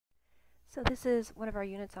So this is one of our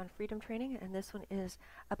units on freedom training, and this one is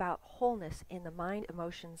about wholeness in the mind,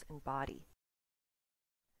 emotions, and body.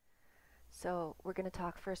 So we're going to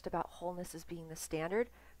talk first about wholeness as being the standard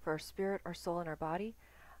for our spirit, our soul, and our body,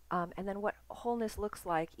 and then what wholeness looks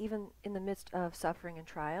like even in the midst of suffering and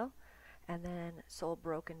trial, and then soul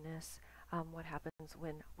brokenness, what happens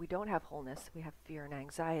when we don't have wholeness, we have fear and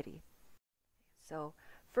anxiety. So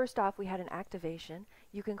first off, we had an activation.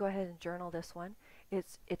 You can go ahead and journal this one.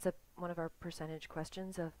 It's one of our percentage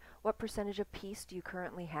questions of what percentage of peace do you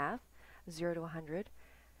currently have, 0 to 100.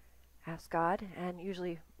 Ask God, and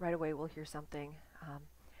usually right away we'll hear something.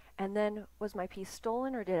 And then, was my peace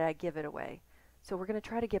stolen or did I give it away? So we're going to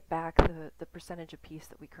try to get back the percentage of peace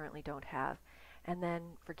that we currently don't have. And then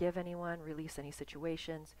forgive anyone, release any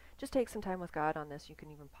situations. Just take some time with God on this. You can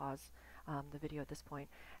even pause the video at this point.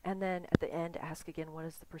 And then at the end, ask again, what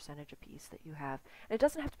is the percentage of peace that you have? And it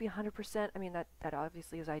doesn't have to be 100%. I mean, that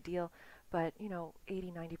obviously is ideal, but,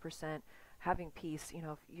 80, 90%, having peace,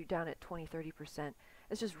 if you're down at 20, 30%,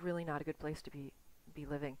 it's just really not a good place to be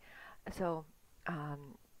living. So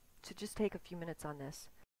to just take a few minutes on this.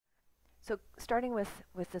 So starting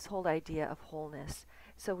with this whole idea of wholeness.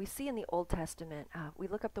 So we see in the Old Testament, we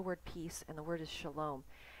look up the word peace, and the word is shalom.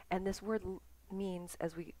 And this word means,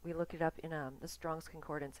 as we look it up in the Strong's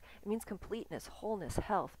Concordance, it means completeness, wholeness,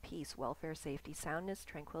 health, peace, welfare, safety, soundness,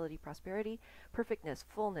 tranquility, prosperity, perfectness,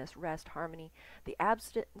 fullness, rest, harmony, the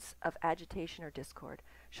absence of agitation or discord.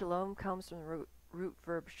 Shalom comes from the root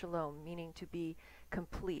verb shalom, meaning to be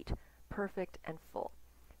complete, perfect, and full.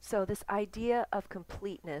 So this idea of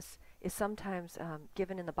completeness is sometimes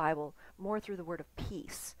given in the Bible more through the word of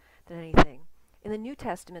peace than anything. In the New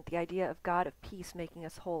Testament, the idea of God of peace making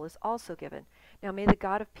us whole is also given. Now may the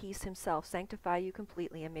God of peace himself sanctify you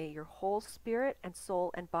completely, and may your whole spirit and soul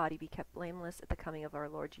and body be kept blameless at the coming of our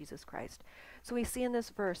Lord Jesus Christ. So we see in this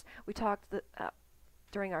verse, we talked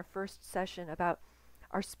during our first session about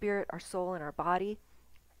our spirit, our soul, and our body.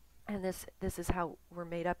 And this is how we're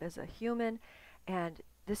made up as a human. And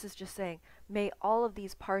this is just saying, may all of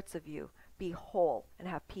these parts of you be whole and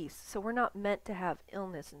have peace. So we're not meant to have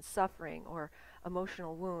illness and suffering or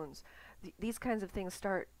emotional wounds. These kinds of things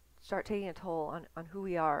start taking a toll on who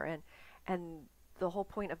we are, and the whole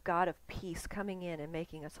point of God of peace coming in and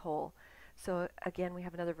making us whole. So again, we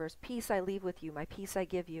have another verse. Peace I leave with you, my peace I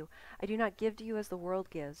give you. I do not give to you as the world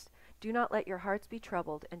gives. Do not let your hearts be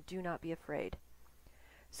troubled, and do not be afraid.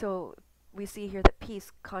 So we see here that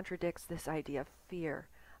peace contradicts this idea of fear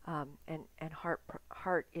and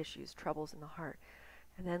heart issues, troubles in the heart.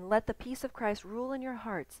 And then let the peace of Christ rule in your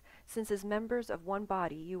hearts, since as members of one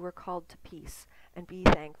body you were called to peace, and be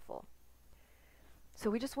thankful. So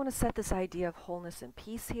we just want to set this idea of wholeness and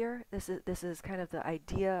peace here. This is kind of the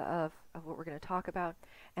idea of what we're going to talk about,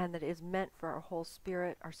 and that it is meant for our whole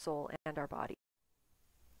spirit, our soul, and our body.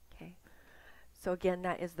 Okay. So again,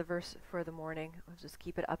 that is the verse for the morning. I'll just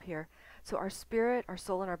keep it up here. So our spirit, our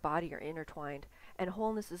soul, and our body are intertwined. And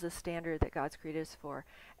wholeness is a standard that God's created us for.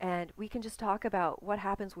 And we can just talk about what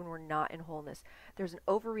happens when we're not in wholeness. There's an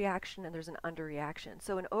overreaction and there's an underreaction.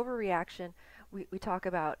 So in overreaction, we talk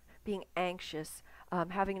about being anxious,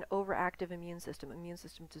 having an overactive immune system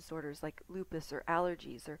disorders like lupus or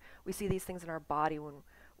allergies, or we see these things in our body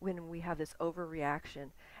when we have this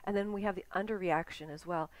overreaction. And then we have the underreaction as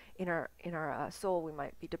well. In our soul, we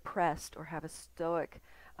might be depressed or have a stoic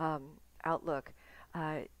outlook.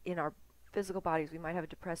 In our physical bodies, we might have a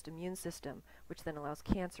depressed immune system, which then allows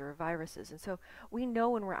cancer or viruses. And so we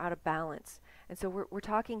know when we're out of balance. And so we're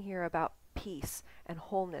talking here about peace and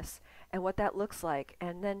wholeness and what that looks like.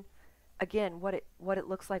 And then again, what it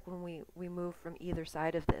looks like when we move from either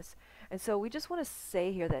side of this. And so we just want to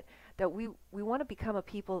say here that we want to become a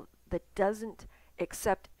people that doesn't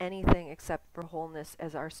accept anything except for wholeness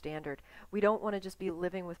as our standard. We don't want to just be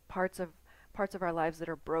living with parts of our lives that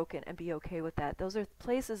are broken and be okay with that. Those are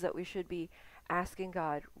places that we should be asking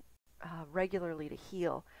God regularly to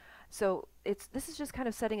heal. So this is just kind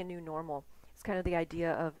of setting a new normal. It's kind of the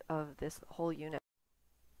idea of this whole unit.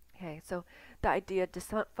 Okay, so the idea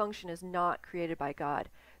dysfunction is not created by God.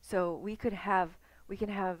 So we can have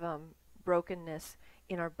brokenness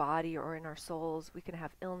in our body or in our souls. We can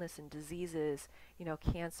have illness and diseases,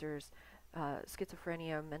 cancers,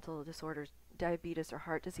 schizophrenia, mental disorders, diabetes, or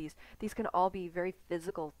heart disease. These can all be very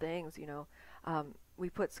physical things. We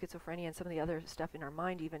put schizophrenia and some of the other stuff in our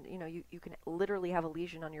mind. Even you can literally have a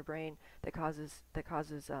lesion on your brain that causes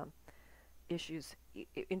issues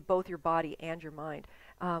in both your body and your mind.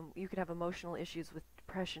 You can have emotional issues with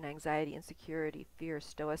depression, anxiety, insecurity, fear,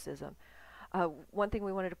 stoicism. One thing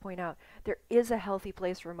we wanted to point out, there is a healthy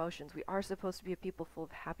place for emotions. We are supposed to be a people full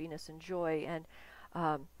of happiness and joy,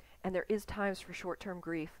 And there is times for short-term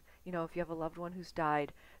grief. You know, if you have a loved one who's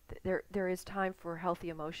died, there is time for healthy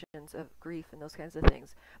emotions of grief and those kinds of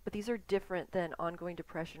things. But these are different than ongoing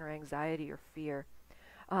depression or anxiety or fear.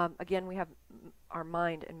 Again, we have our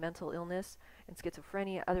mind and mental illness and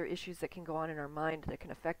schizophrenia, other issues that can go on in our mind that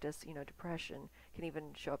can affect us. You know, depression can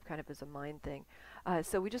even show up kind of as a mind thing.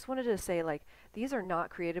 So we just wanted to say, like, these are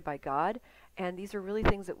not created by God, and these are really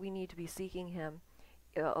things that we need to be seeking Him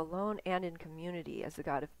alone and in community as the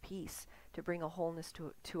God of peace to bring a wholeness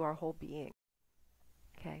to our whole being.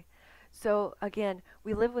 Okay, so again,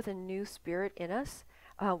 we live with a new spirit in us.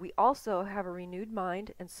 We also have a renewed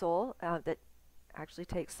mind and soul that actually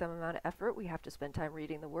takes some amount of effort. We have to spend time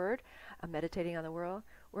reading the Word, meditating on the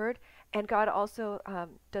Word, and God also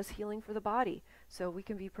does healing for the body, so we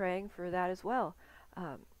can be praying for that as well.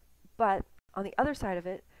 But on the other side of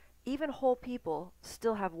it, even whole people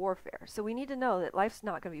still have warfare. So we need to know that life's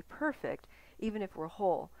not going to be perfect, even if we're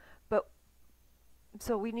whole. But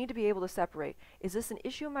so we need to be able to separate. Is this an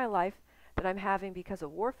issue in my life that I'm having because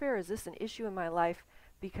of warfare? Is this an issue in my life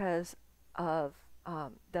because of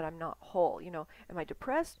that I'm not whole? You know, am I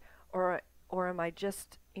depressed, or am I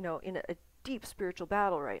just, you know, in a deep spiritual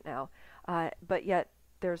battle right now? But yet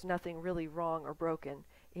there's nothing really wrong or broken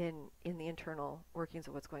in the internal workings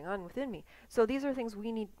of what's going on within me. So these are things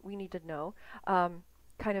we need to know.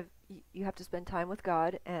 You have to spend time with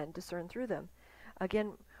God and discern through them.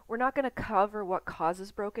 Again, we're not going to cover what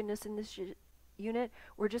causes brokenness in this unit.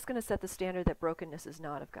 We're just going to set the standard that brokenness is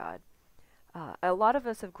not of God. A lot of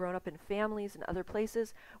us have grown up in families and other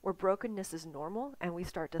places where brokenness is normal, and we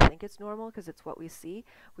start to think it's normal because it's what we see.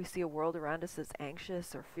 We see a world around us that's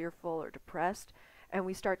anxious or fearful or depressed, and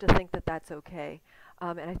we start to think that that's okay.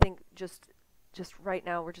 And I think just right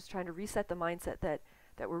now we're just trying to reset the mindset that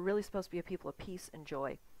we're really supposed to be a people of peace and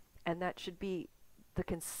joy, and that should be the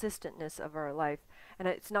consistentness of our life. And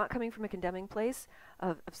it's not coming from a condemning place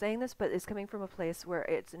of saying this, but it's coming from a place where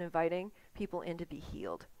it's inviting people in to be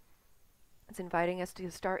healed. It's inviting us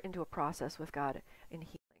to start into a process with God in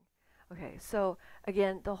healing. Okay, so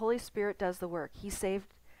again, the Holy Spirit does the work. He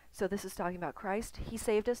saved, so this is talking about Christ. He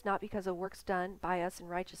saved us not because of works done by us in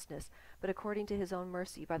righteousness, but according to His own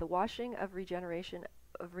mercy, by the washing of regeneration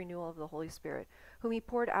of renewal of the Holy Spirit, whom He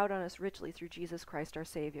poured out on us richly through Jesus Christ our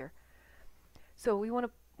Savior. So we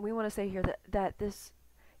want to say here that this,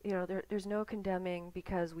 you know, there's no condemning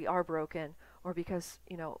because we are broken, or because,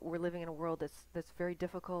 you know, we're living in a world that's very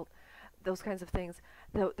difficult. Those kinds of things.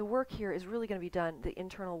 The work here is really going to be done, the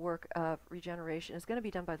internal work of regeneration is going to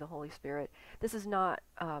be done by the Holy Spirit. This is not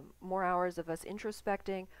more hours of us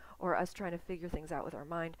introspecting or us trying to figure things out with our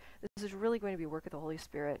mind. This is really going to be work of the Holy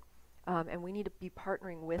Spirit. And we need to be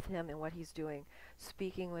partnering with Him in what He's doing,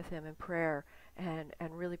 speaking with Him in prayer, and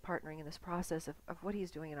really partnering in this process of what He's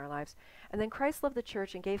doing in our lives. And then Christ loved the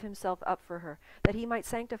church and gave Himself up for her, that He might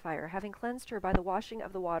sanctify her, having cleansed her by the washing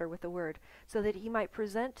of the water with the word, so that He might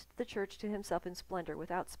present the church to Himself in splendor,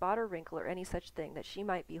 without spot or wrinkle or any such thing, that she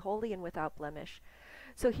might be holy and without blemish.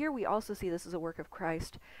 So here we also see this as a work of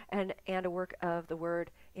Christ and a work of the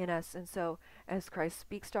Word in us. And so as Christ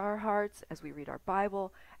speaks to our hearts, as we read our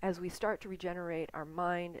Bible, as we start to regenerate our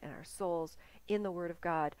mind and our souls in the Word of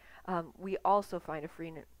God, we also find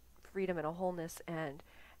a freedom and a wholeness and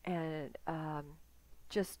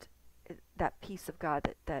just that peace of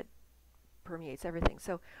God that permeates everything.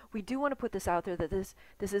 So we do want to put this out there, that this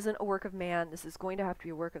isn't a work of man. This is going to have to be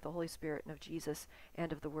a work of the Holy Spirit and of Jesus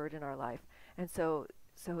and of the Word in our life. And so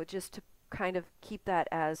just to kind of keep that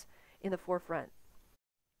as in the forefront.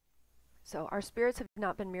 So our spirits have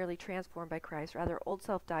not been merely transformed by Christ. Rather, old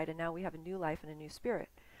self died, and now we have a new life and a new spirit.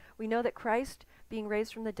 We know that Christ, being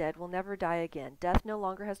raised from the dead, will never die again. Death no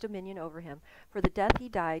longer has dominion over Him. For the death He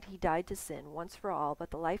died to sin once for all,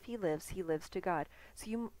 but the life He lives to God. So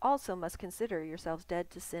you also must consider yourselves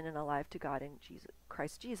dead to sin and alive to God in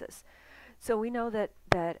Christ Jesus. So we know that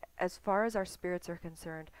as far as our spirits are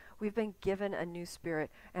concerned, we've been given a new spirit,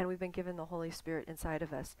 and we've been given the Holy Spirit inside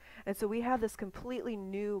of us. And so we have this completely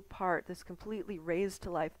new part, this completely raised to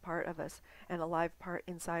life part of us, and a live part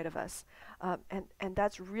inside of us. And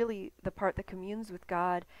that's really the part that communes with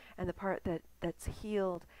God, and the part that's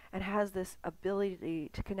healed and has this ability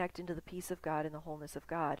to connect into the peace of God and the wholeness of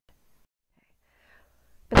God.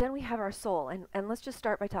 But then we have our soul, and let's just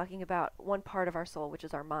start by talking about one part of our soul, which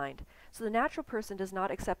is our mind. So the natural person does not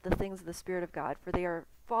accept the things of the Spirit of God, for they are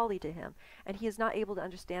folly to him, and he is not able to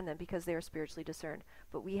understand them because they are spiritually discerned.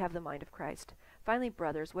 But we have the mind of Christ. Finally,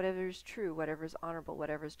 brothers, whatever is true, whatever is honorable,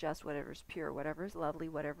 whatever is just, whatever is pure, whatever is lovely,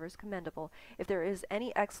 whatever is commendable, if there is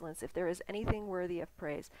any excellence, if there is anything worthy of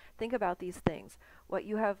praise, think about these things. What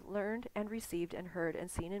you have learned and received and heard and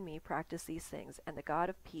seen in me, practice these things, and the God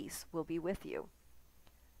of peace will be with you.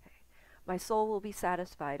 My soul will be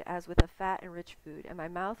satisfied as with a fat and rich food, and my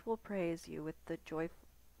mouth will praise you with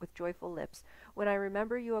joyful lips, when I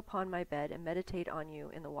remember you upon my bed and meditate on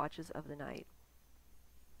you in the watches of the night.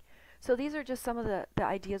 So these are just some of the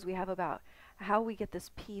ideas we have about how we get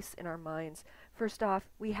this peace in our minds. First off,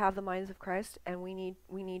 we have the minds of Christ, and we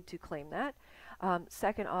need to claim that.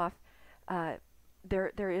 Second off,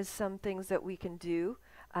 there is some things that we can do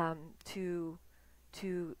to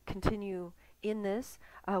continue in this.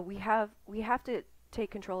 We have to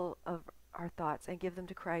take control of our thoughts and give them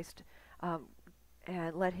to Christ,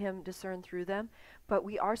 and let him discern through them. But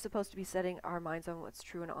we are supposed to be setting our minds on what's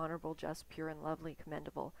true and honorable, just, pure and lovely,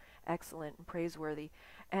 commendable, excellent and praiseworthy.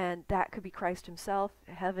 And that could be Christ himself,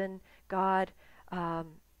 heaven, God, the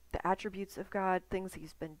attributes of God, things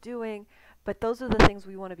he's been doing. But those are the things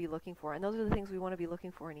we want to be looking for, and those are the things we want to be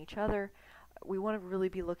looking for in each other. We want to really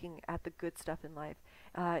be looking at the good stuff in life,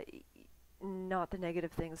 not the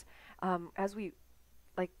negative things. As we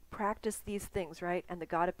practice these things, right? And the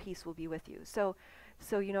God of peace will be with you. So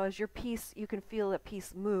as your peace, you can feel that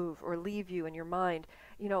peace move or leave you in your mind.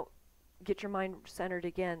 Get your mind centered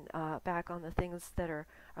again, back on the things that are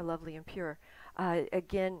lovely and pure.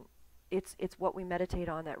 Again, it's what we meditate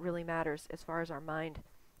on that really matters as far as our mind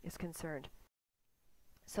is concerned.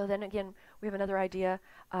 So then again, we have another idea,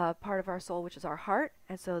 part of our soul, which is our heart.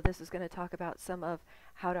 And so this is going to talk about some of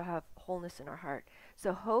how to have wholeness in our heart.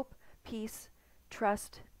 So hope, peace,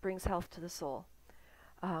 trust brings health to the soul.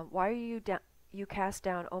 Why are you cast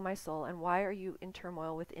down, O my soul, and why are you in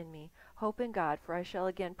turmoil within me? Hope in God, for I shall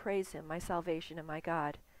again praise him, my salvation and my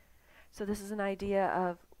God. So this is an idea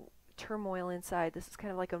of turmoil inside. This is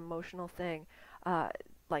kind of like an emotional thing,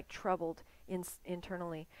 like troubled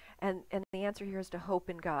internally. And the answer here is to hope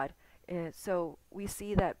in God. So we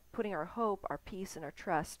see that putting our hope, our peace, and our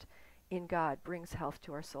trust in God brings health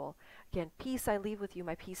to our soul. Again, peace I leave with you,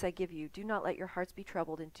 my peace I give you. Do not let your hearts be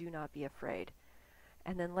troubled, and do not be afraid.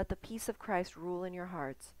 And then let the peace of Christ rule in your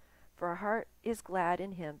hearts. For our heart is glad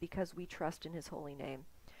in him because we trust in his holy name.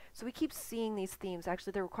 So we keep seeing these themes.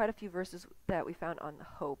 Actually, there were quite a few verses that we found on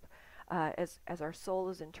hope. As our soul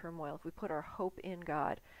is in turmoil, if we put our hope in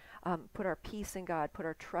God, put our peace in God, put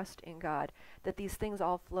our trust in God, that these things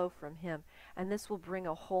all flow from him. And this will bring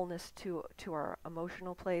a wholeness to our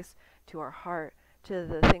emotional place, to our heart, to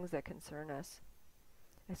the things that concern us.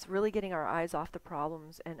 It's really getting our eyes off the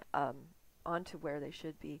problems and onto where they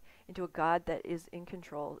should be, into a God that is in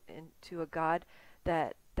control, into a God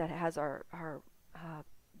that has our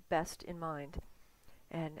best in mind,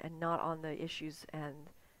 and not on the issues and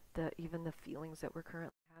even the feelings that we're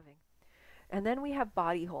currently having. And then we have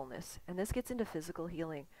body wholeness, and this gets into physical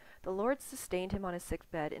healing. The Lord sustained him on his sick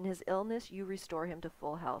bed. In his illness, you restore him to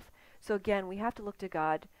full health. So again, we have to look to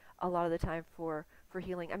God a lot of the time for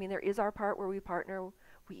healing. I mean, there is our part where we partner,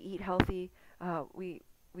 we eat healthy, we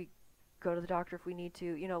go to the doctor if we need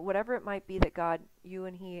to, whatever it might be that God, you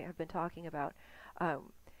and he have been talking about.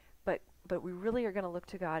 But we really are going to look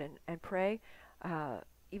to God and pray,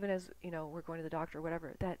 even as, we're going to the doctor or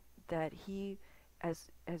whatever, that he,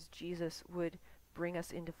 as Jesus, would bring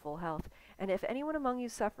us into full health. And if anyone among you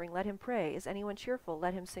is suffering, let him pray. Is anyone cheerful?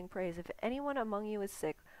 Let him sing praise. If anyone among you is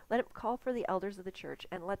sick, let him call for the elders of the church,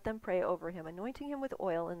 and let them pray over him, anointing him with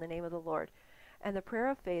oil in the name of the Lord. And the prayer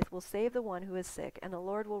of faith will save the one who is sick, and the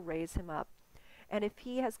Lord will raise him up. And if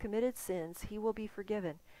he has committed sins, he will be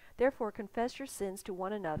forgiven. Therefore confess your sins to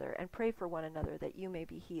one another, and pray for one another, that you may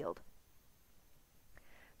be healed.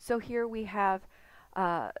 So here we have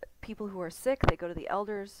people who are sick. They go to the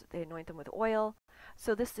elders, they anoint them with oil.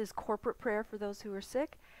 So this is corporate prayer for those who are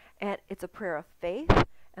sick, and it's a prayer of faith,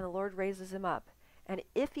 and the Lord raises him up. And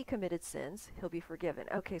if he committed sins, he'll be forgiven.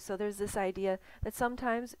 Okay, so there's this idea that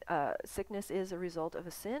sometimes sickness is a result of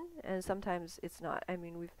a sin, and sometimes it's not. I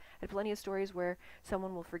mean, we've had plenty of stories where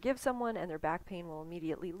someone will forgive someone and their back pain will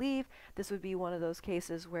immediately leave. This would be one of those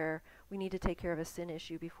cases where we need to take care of a sin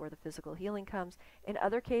issue before the physical healing comes. In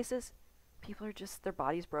other cases, people are just, their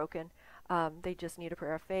body's broken. They just need a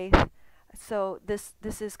prayer of faith. So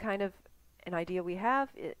this is kind of an idea we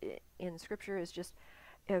have in Scripture, is just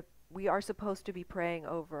we are supposed to be praying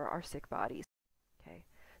over our sick bodies. Okay.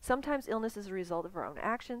 Sometimes illness is a result of our own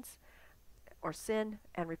actions. or sin,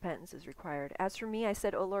 and repentance is required. As for me, I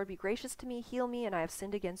said, O Lord, be gracious to me, heal me, and I have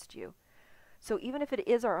sinned against you. So even if it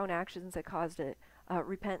is our own actions that caused it,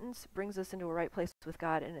 repentance brings us into a right place with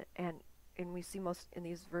God, and we see most in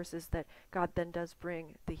these verses that God then does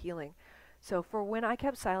bring the healing. So, for when I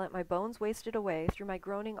kept silent, my bones wasted away through my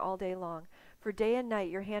groaning all day long. For day and night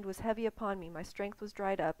your hand was heavy upon me, my strength was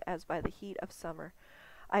dried up as by the heat of summer.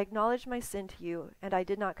 I acknowledged my sin to you, and I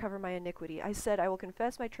did not cover my iniquity. I said, I will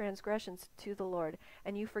confess my transgressions to the Lord,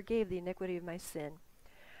 and you forgave the iniquity of my sin.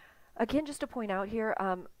 Again, just to point out here,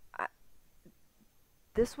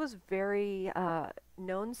 this was very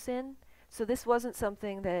known sin. So this wasn't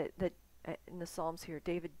something that in the Psalms here,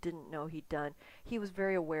 David didn't know he'd done. He was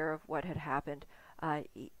very aware of what had happened.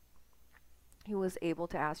 He was able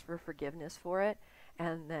to ask for forgiveness for it,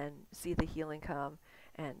 and then see the healing come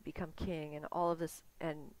and become king, and all of this,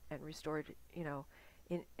 and restored,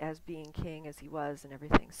 as being king as he was, and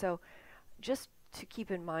everything. So, just to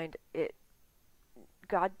keep in mind,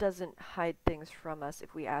 God doesn't hide things from us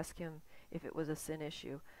if we ask him if it was a sin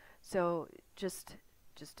issue. So just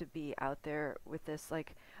to be out there with this,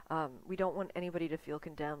 like, we don't want anybody to feel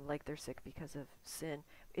condemned like they're sick because of sin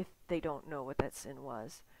if they don't know what that sin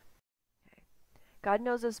was. Okay. God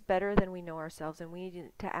knows us better than we know ourselves, and we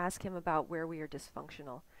need to ask him about where we are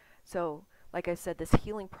dysfunctional. So, like I said, this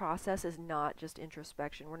healing process is not just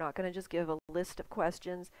introspection. We're not going to just give a list of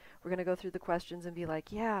questions. We're going to go through the questions and be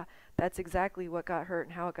like, yeah, that's exactly what got hurt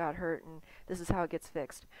and how it got hurt, and this is how it gets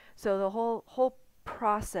fixed. So the whole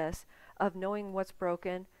process of knowing what's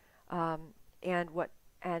broken, and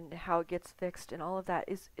how it gets fixed, and all of that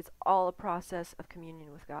it's all a process of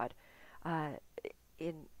communion with God,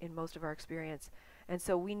 in most of our experience. And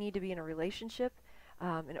so we need to be in a relationship,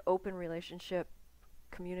 an open relationship,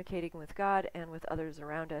 communicating with God and with others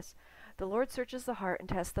around us. The Lord searches the heart and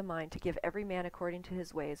tests the mind to give every man according to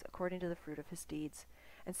his ways, according to the fruit of his deeds.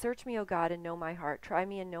 And search me, O God, and know my heart. Try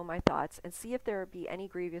me and know my thoughts, and see if there be any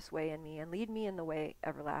grievous way in me, and lead me in the way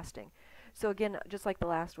everlasting. So again, just like the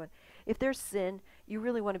last one, if there's sin, you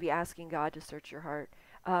really want to be asking God to search your heart.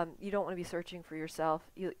 You don't want to be searching for yourself.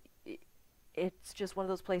 It's just one of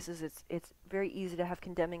those places. It's very easy to have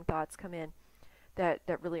condemning thoughts come in that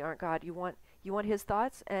really aren't God. You want his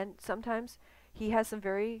thoughts, and sometimes he has some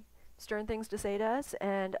very stern things to say to us,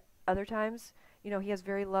 and other times, he has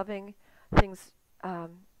very loving things.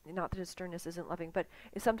 Not that his sternness isn't loving, but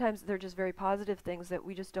sometimes they're just very positive things that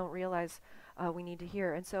we just don't realize we need to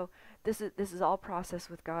hear. And so this is all process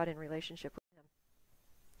with God in relationship with him.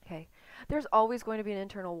 Okay, there's always going to be an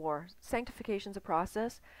internal war. Sanctification's a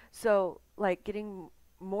process, so like getting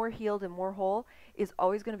more healed and more whole is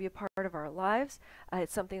always going to be a part of our lives.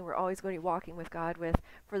 It's something we're always going to be walking with God with,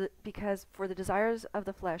 because the desires of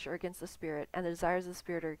the flesh are against the spirit, and the desires of the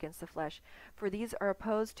spirit are against the flesh. For these are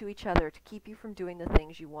opposed to each other to keep you from doing the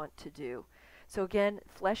things you want to do. So again,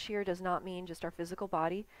 flesh here does not mean just our physical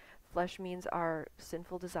body. Flesh means our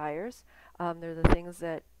sinful desires. They're the things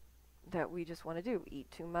that we just want to do,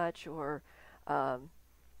 eat too much, or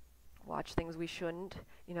watch things we shouldn't.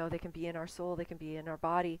 They can be in our soul, they can be in our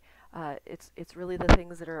body. It's really the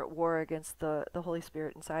things that are at war against the Holy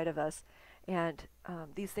Spirit inside of us. And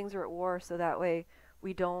these things are at war, so that way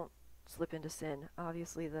we don't slip into sin.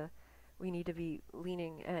 Obviously, we need to be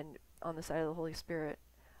leaning and on the side of the Holy Spirit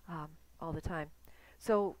all the time.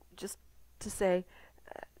 So just to say,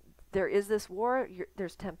 there is this war,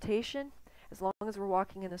 there's temptation. As long as we're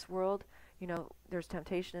walking in this world, there's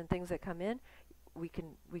temptation and things that come in. We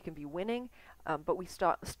can be winning, but we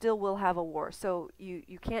still will have a war. So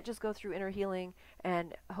you can't just go through inner healing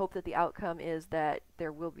and hope that the outcome is that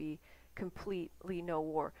there will be completely no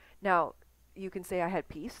war. Now, you can say I had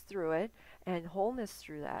peace through it and wholeness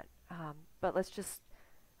through that, but let's just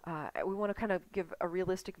we want to kind of give a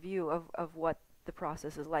realistic view of what the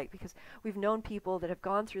process is like, because we've known people that have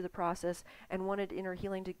gone through the process and wanted inner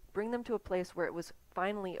healing to bring them to a place where it was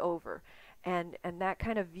finally over, and that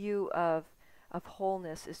kind of view of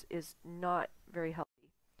wholeness is not very healthy.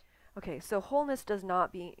 Okay, so wholeness does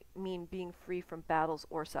not mean being free from battles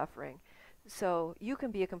or suffering. So you can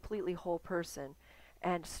be a completely whole person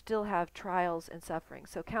and still have trials and suffering.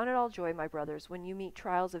 So count it all joy, my brothers, when you meet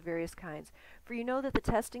trials of various kinds, for you know that the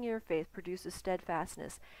testing of your faith produces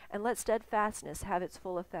steadfastness, and let steadfastness have its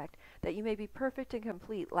full effect, that you may be perfect and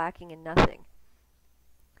complete, lacking in nothing.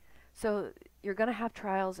 So you're going to have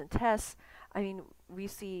trials and tests. I mean, we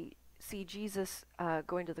see Jesus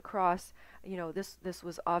going to the cross. This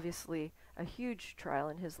was obviously a huge trial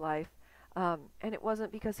in his life, and it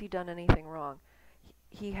wasn't because he'd done anything wrong.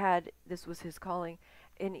 This was his calling,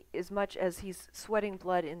 and as much as he's sweating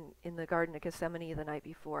blood in the Garden of Gethsemane the night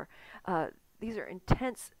before, these are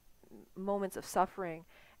intense moments of suffering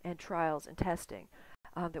and trials and testing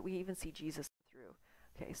that we even see Jesus through.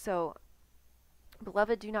 Okay, so,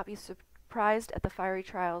 beloved, do not be surprised at the fiery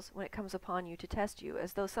trials when it comes upon you to test you,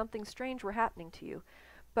 as though something strange were happening to you.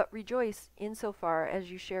 But rejoice insofar as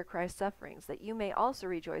you share Christ's sufferings, that you may also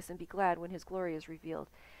rejoice and be glad when his glory is revealed.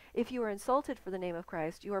 If you are insulted for the name of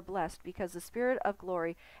Christ, you are blessed, because the Spirit of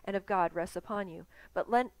glory and of God rests upon you. But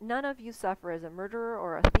let none of you suffer as a murderer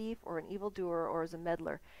or a thief or an evildoer or as a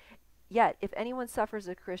meddler. Yet, if anyone suffers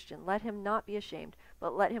as a Christian, let him not be ashamed,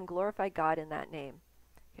 but let him glorify God in that name.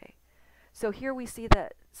 Okay. So here we see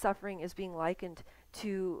that suffering is being likened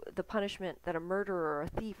to the punishment that a murderer or a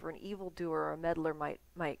thief or an evildoer or a meddler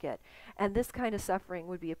might get. And this kind of suffering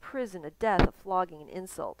would be a prison, a death, a flogging, an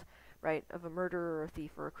insult, right, of a murderer or a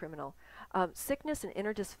thief or a criminal. Sickness and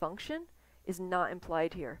inner dysfunction is not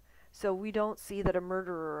implied here. So we don't see that a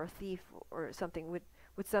murderer or a thief or something would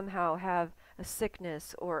somehow have a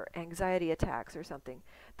sickness or anxiety attacks or something.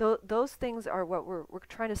 Those things are what we're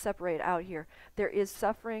trying to separate out here. There is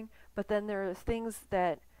suffering, but then there are things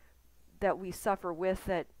that we suffer with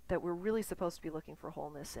that we're really supposed to be looking for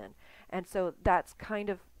wholeness in. And so that's kind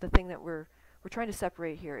of the thing that we're trying to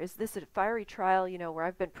separate here. Is this a fiery trial, where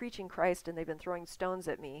I've been preaching Christ and they've been throwing stones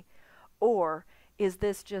at me? Or is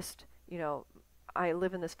this just, I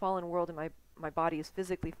live in this fallen world and my body is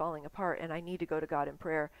physically falling apart and I need to go to God in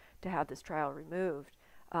prayer to have this trial removed,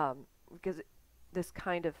 because this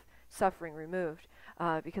kind of suffering removed,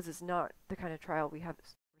 because it's not the kind of trial we're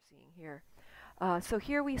seeing here. So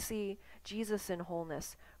here we see Jesus in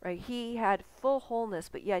wholeness, right? He had full wholeness,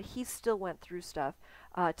 but yet he still went through stuff,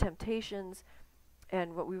 temptations,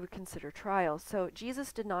 and what we would consider trials. So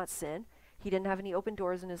Jesus did not sin. He didn't have any open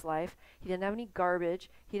doors in his life. He didn't have any garbage.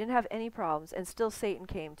 He didn't have any problems, and still Satan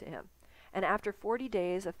came to him. And after 40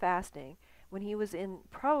 days of fasting, when he was in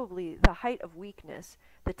probably the height of weakness,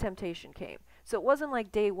 the temptation came. So it wasn't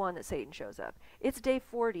like day 1 that Satan shows up. It's day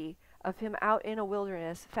 40 of him out in a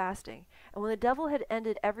wilderness fasting. And when the devil had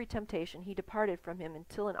ended every temptation, he departed from him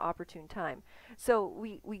until an opportune time. So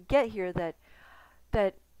we get here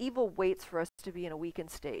that evil waits for us to be in a weakened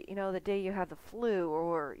state. The day you have the flu,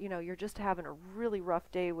 or you're just having a really rough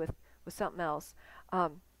day with something else.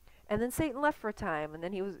 And then Satan left for a time, and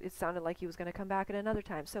then it sounded like he was going to come back at another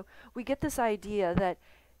time. So we get this idea that,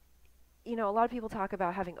 a lot of people talk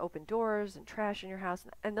about having open doors and trash in your house,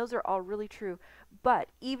 and those are all really true. But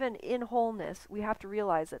even in wholeness, we have to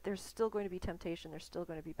realize that there's still going to be temptation, there's still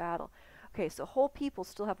going to be battle. Okay, so whole people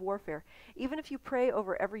still have warfare. Even if you pray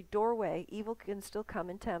over every doorway, evil can still come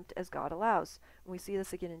and tempt as God allows. And we see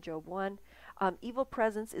this again in Job 1. Evil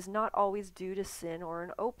presence is not always due to sin or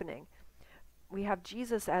an opening. We have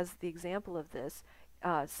Jesus as the example of this.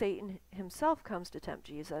 Satan himself comes to tempt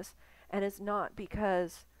Jesus, and it's not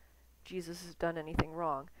because Jesus has done anything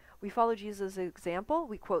wrong. We follow Jesus' example,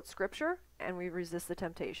 we quote scripture, and we resist the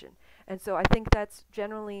temptation. And so I think that's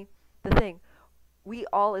generally the thing. We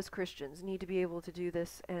all as Christians need to be able to do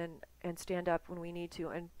this and stand up when we need to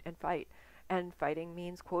and fight. And fighting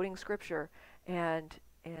means quoting scripture and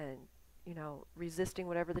resisting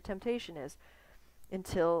whatever the temptation is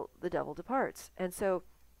until the devil departs. And so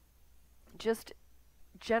just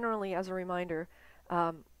generally as a reminder,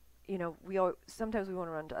 sometimes we want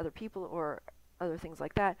to run to other people or other things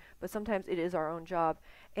like that, but sometimes it is our own job.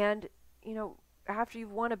 And, after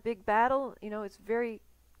you've won a big battle, it's very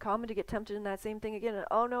common to get tempted in that same thing again. And,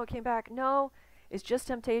 oh no, it came back. No, it's just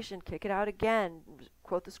temptation. Kick it out again.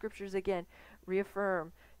 Quote the scriptures again.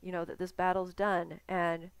 Reaffirm, that this battle's done,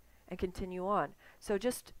 and continue on. So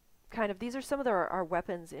just kind of, these are some of our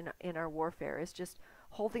weapons in our warfare, is just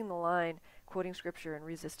holding the line, quoting scripture, and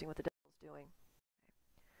resisting what the devil's doing.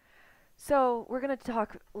 So we're going to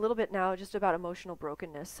talk a little bit now just about emotional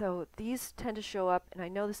brokenness. So these tend to show up, and I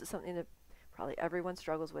know this is something that probably everyone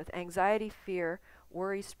struggles with: anxiety, fear,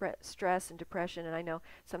 worry, stress, and depression. And I know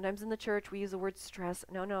sometimes in the church we use the word stress.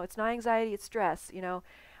 No, it's not anxiety, it's stress,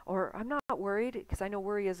 Or I'm not worried, because I know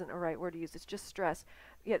worry isn't a right word to use. It's just stress.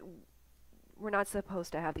 Yet we're not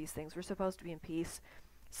supposed to have these things. We're supposed to be in peace.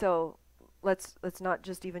 So let's not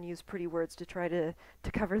just even use pretty words to try to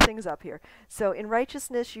cover things up here. So in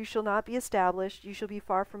righteousness you shall not be established. You shall be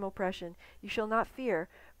far from oppression. You shall not fear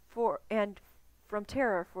from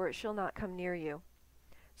terror, for it shall not come near you.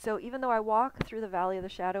 So even though I walk through the valley of the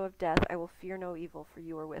shadow of death, I will fear no evil, for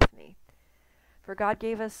you are with me. For God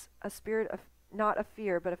gave us a spirit of not of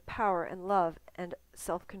fear, but of power and love and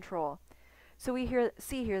self-control. So we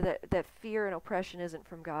see here that fear and oppression isn't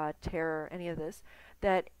from God, terror, any of this,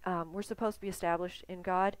 that we're supposed to be established in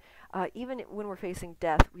God. Even when we're facing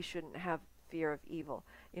death, we shouldn't have fear of evil,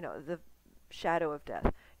 the shadow of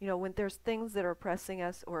death. When there's things that are oppressing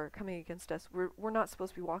us or coming against us, we're not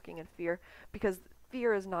supposed to be walking in fear, because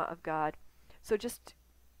fear is not of God. So just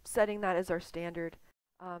setting that as our standard.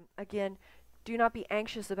 Again, do not be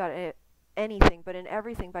anxious about anything, but in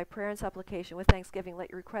everything, by prayer and supplication, with thanksgiving, let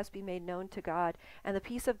your requests be made known to God, and the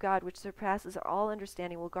peace of God, which surpasses all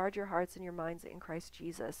understanding, will guard your hearts and your minds in Christ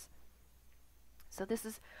Jesus. So this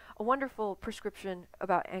is a wonderful prescription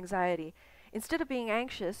about anxiety. Instead of being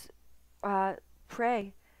anxious,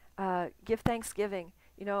 pray, give thanksgiving.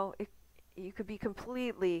 You could be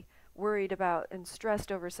completely worried about and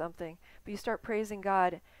stressed over something, but you start praising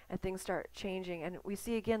God and things start changing. And we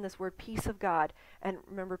see again this word peace of God, and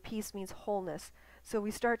remember, peace means wholeness. So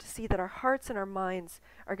we start to see that our hearts and our minds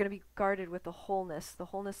are going to be guarded with the wholeness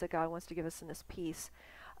that God wants to give us in this peace.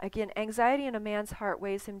 Again, anxiety in a man's heart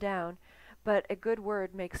weighs him down, but a good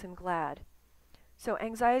word makes him glad. So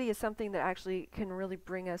anxiety is something that actually can really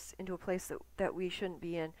bring us into a place that we shouldn't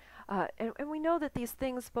be in. And we know that these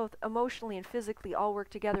things, both emotionally and physically, all work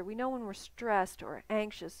together. We know when we're stressed or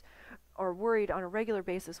anxious or worried on a regular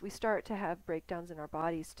basis, we start to have breakdowns in our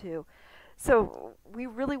bodies too. So we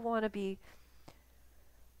really want to be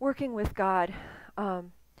working with God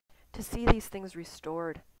to see these things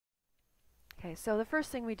restored. Okay, so the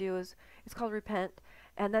first thing we do is, it's called repent,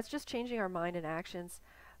 and that's just changing our mind and actions.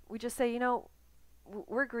 We just say,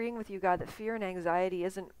 we're agreeing with you, God, that fear and anxiety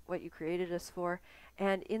isn't what you created us for.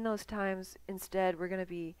 And in those times, instead, we're going to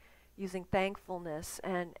be using thankfulness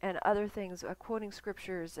and other things, quoting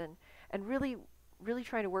scriptures, and really, really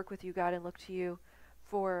trying to work with you, God, and look to you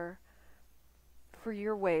for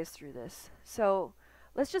your ways through this. So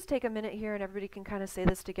let's just take a minute here, and everybody can kind of say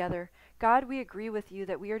this together. God, we agree with you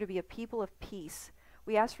that we are to be a people of peace.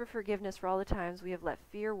 We ask for forgiveness for all the times we have let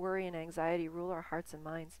fear, worry, and anxiety rule our hearts and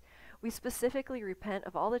minds. We specifically repent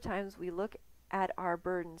of all the times we look at our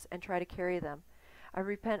burdens and try to carry them. I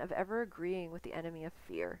repent of ever agreeing with the enemy of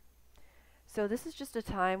fear. So this is just a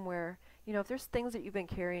time where, if there's things that you've been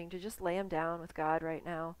carrying, to just lay them down with God right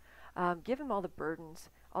now. Give him all the burdens,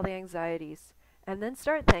 all the anxieties, and then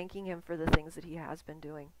start thanking him for the things that he has been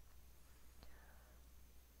doing.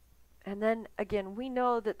 And then, again, we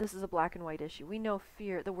know that this is a black and white issue. We know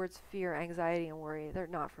fear, the words fear, anxiety, and worry, they're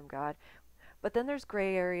not from God. But then there's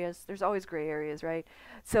gray areas. There's always gray areas, right?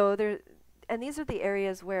 So and these are the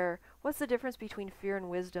areas where, what's the difference between fear and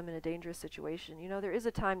wisdom in a dangerous situation? There is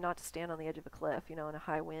a time not to stand on the edge of a cliff, in a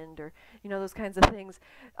high wind, or, those kinds of things.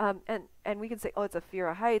 And we can say, oh, it's a fear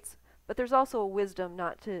of heights, but there's also a wisdom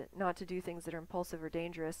not to do things that are impulsive or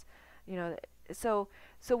dangerous. So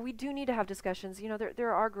we do need to have discussions.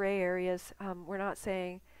 There are gray areas. We're not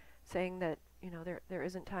saying that, there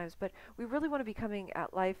isn't times, but we really want to be coming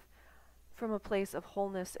at life from a place of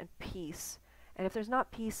wholeness and peace. And if there's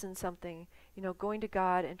not peace in something, going to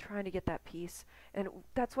God and trying to get that peace. And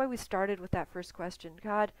that's why we started with that first question.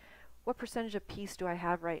 God, what percentage of peace do I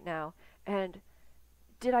have right now? And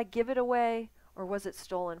did I give it away, or was it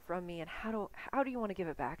stolen from me? And how do you want to give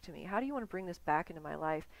it back to me? How do you want to bring this back into my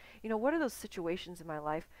life? What are those situations in my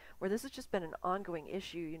life where this has just been an ongoing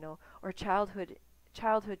issue, or childhood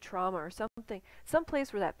trauma or something, some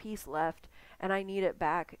place where that peace left, and I need it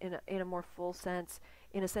back in a more full sense,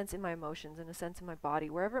 in a sense in my emotions, in a sense in my body,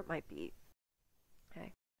 wherever it might be.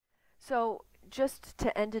 Okay. So just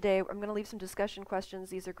to end today, I'm going to leave some discussion questions.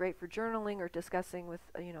 These are great for journaling or discussing with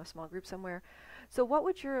a small group somewhere. So what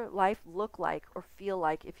would your life look like or feel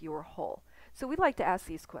like if you were whole? So we'd like to ask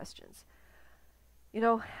these questions.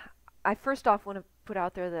 I first off want to put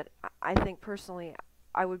out there that I think personally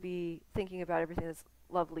I would be thinking about everything that's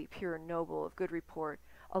lovely, pure, noble, of good report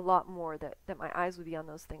a lot more, that my eyes would be on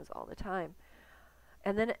those things all the time.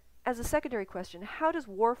 And then as a secondary question, how does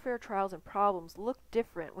warfare, trials, and problems look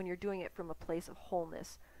different when you're doing it from a place of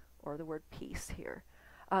wholeness, or the word peace here?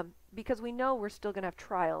 Because we know we're still going to have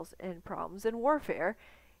trials and problems and warfare,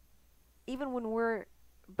 even when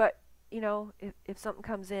if something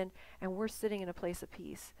comes in and we're sitting in a place of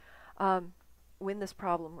peace, when this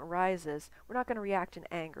problem arises, we're not going to react in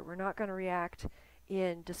anger. We're not going to react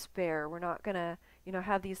in despair. We're not going to,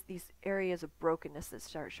 have these areas of brokenness that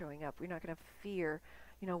start showing up. We're not going to fear,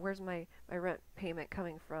 where's my rent payment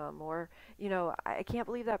coming from? Or, I can't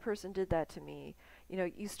believe that person did that to me.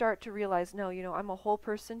 You start to realize, no, I'm a whole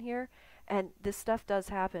person here, and this stuff does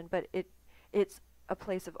happen, but it's a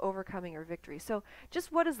place of overcoming or victory. So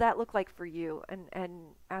just what does that look like for you?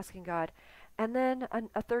 And asking God. And then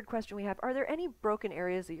a third question we have, are there any broken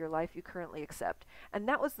areas of your life you currently accept? And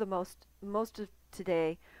that was the most of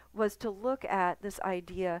today, was to look at this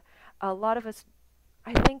idea. A lot of us,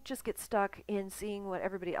 I think, just get stuck in seeing what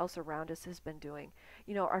everybody else around us has been doing.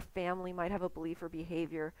 Our family might have a belief or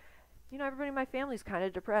behavior everybody in my family's kind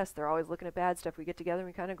of depressed. They're always looking at bad stuff. We get together and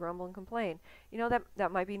we kind of grumble and complain.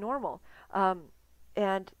 That might be normal. Um,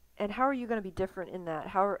 and and how are you going to be different in that?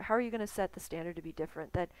 How are you going to set the standard to be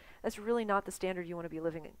different? That's really not the standard you want to be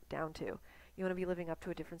living down to. You want to be living up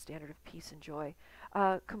to a different standard of peace and joy.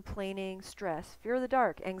 Complaining, stress, fear of the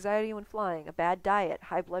dark, anxiety when flying, a bad diet,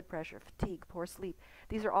 high blood pressure, fatigue, poor sleep.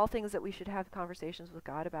 These are all things that we should have conversations with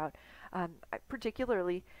God about. I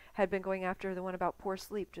particularly had been going after the one about poor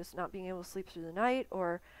sleep, just not being able to sleep through the night,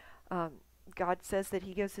 or um, God says that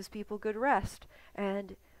He gives His people good rest.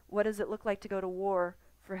 And what does it look like to go to war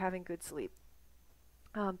for having good sleep?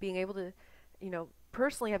 Being able to,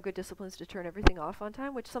 personally have good disciplines to turn everything off on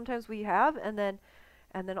time, which sometimes we have, and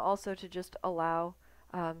then also to just allow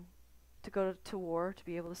to go to war to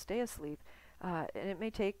be able to stay asleep. And it may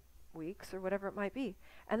take weeks or whatever it might be.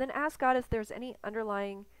 And then ask God if there's any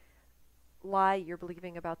underlying lie you're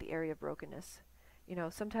believing about the area of brokenness.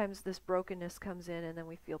 Sometimes this brokenness comes in and then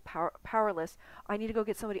we feel powerless. I need to go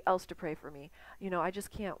get somebody else to pray for me. I just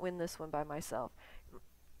can't win this one by myself.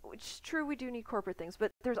 Which is true, we do need corporate things,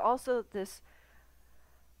 but there's also this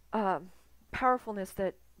powerfulness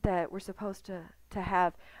that we're supposed to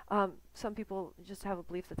have. Some people just have a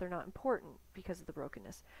belief that they're not important because of the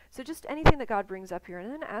brokenness. So just anything that God brings up here,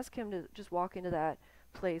 and then ask Him to just walk into that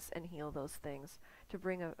place and heal those things to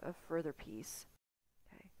bring a further peace.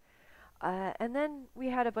 Okay. And then we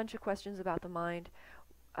had a bunch of questions about the mind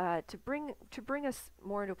to bring us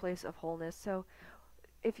more into a place of wholeness. So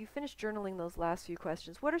if you finish journaling those last few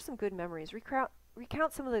questions, what are some good memories?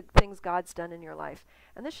 Recount some of the things God's done in your life.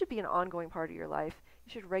 And this should be an ongoing part of your life.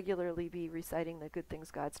 You should regularly be reciting the good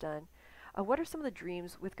things God's done. What are some of the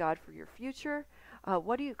dreams with God for your future?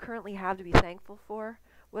 What do you currently have to be thankful for?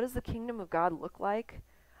 What does the kingdom of God look like?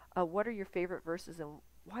 What are your favorite verses and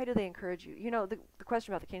why do they encourage you? The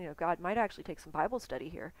question about the kingdom of God might actually take some Bible study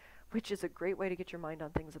here, which is a great way to get your mind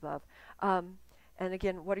on things above. And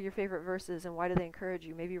again, what are your favorite verses and why do they encourage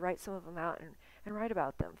you? Maybe write some of them out and write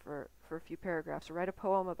about them for a few paragraphs, or write a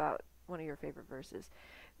poem about one of your favorite verses.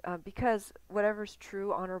 Because whatever's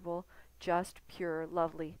true, honorable, just, pure,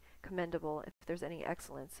 lovely, commendable, if there's any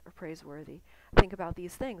excellence or praiseworthy, think about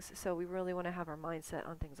these things. So we really want to have our mindset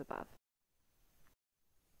on things above.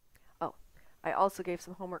 Oh, I also gave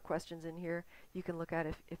some homework questions in here you can look at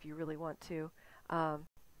if you really want to.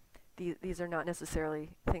 These are not necessarily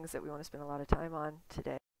things that we want to spend a lot of time on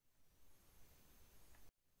today.